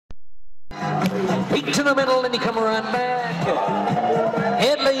8 to the middle, and you come around back.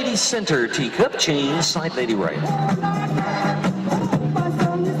 Head lady center, teacup, change, side lady right.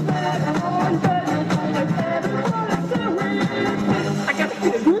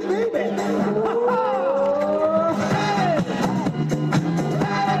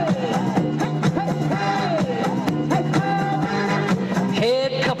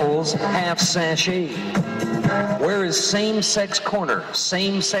 Head couples, half sachet. Where is same-sex corner?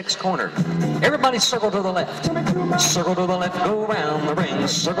 Same-sex corner. Everybody circle to the left. Circle to the left, go around the ring.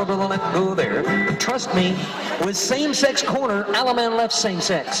 Circle to the left, go there. Trust me, with same-sex corner, Alaman left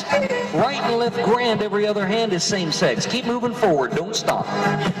same-sex. Right and left grand, every other hand is same-sex. Keep moving forward, don't stop.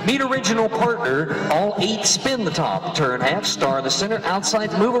 Meet original partner, all 8 spin the top. Turn half, star in the center,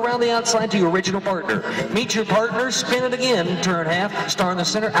 outside, move around the outside to your original partner. Meet your partner, spin it again, turn half, star in the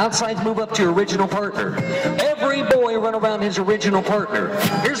center, outside, move up to your original partner. Every boy run around his original partner.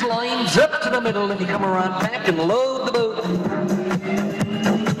 Here's lines up to the middle, and you come around back and load the boat.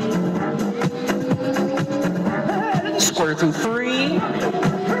 Square through 3,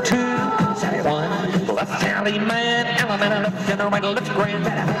 2, 1. Left alley man, element left and right, left grand.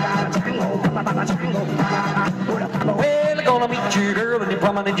 Well, I'm gonna meet you, girl, and you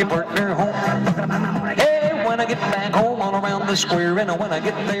promenade your partner home. Hey, when I get back home, all around the square, and when I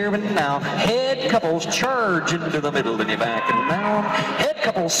get there and now, head couples charge into the middle, and you back and down. Head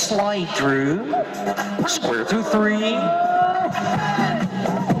couples slide through, square through 3.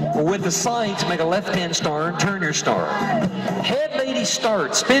 With the sides, make a left-hand star and turn your star. Head lady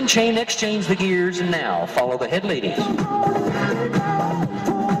start, spin chain, exchange the gears, and now follow the head ladies.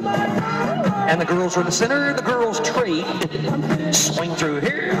 And the girls are in the center, the girls trade. Swing through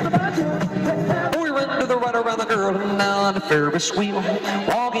here. We run to the right around the girl, and now on the Ferris wheel.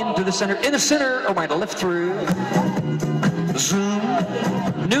 Walk into the center, or right or left through. Zoom.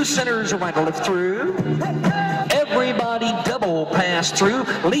 New centers, or right or left through. Everybody double pass through.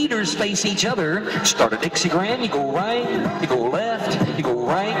 Leaders face each other. Start a Dixie Grand. You go right, you go left, you go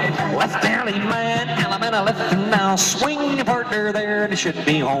right. Left alley man, Alamana left, and now swing your partner there, and it should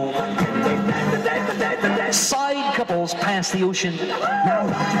be home. Side couples pass the ocean.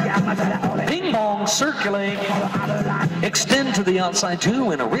 Ping pong circulate. Extend to the outside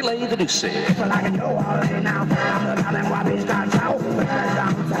too, and a relay the deuce.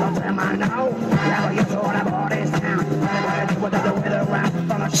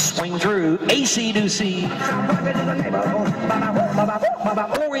 Swing through, AC-doocy.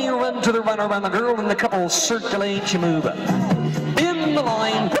 Or you run to the right around the girl, and the couple circulate, you move up. In the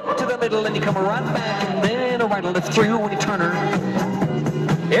line, whip to the middle, and you come right back, and then a right or left through when you turn her.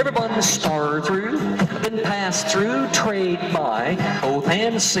 Everyone star through, then pass through, trade by, both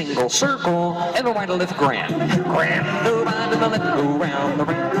hands single circle, and a right or left grand. Grand, go right to the left, go round the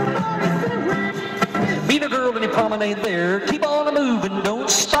ring. Meet a girl and you promenade there. Keep on moving, don't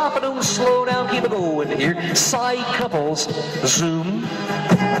stop it, don't slow down, keep it going here. Side couples, zoom.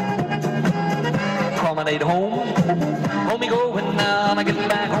 Promenade home. Home you go, and now I get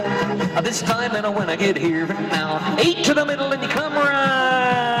back home. This time and when I get here, and now 8 to the middle, and you come around.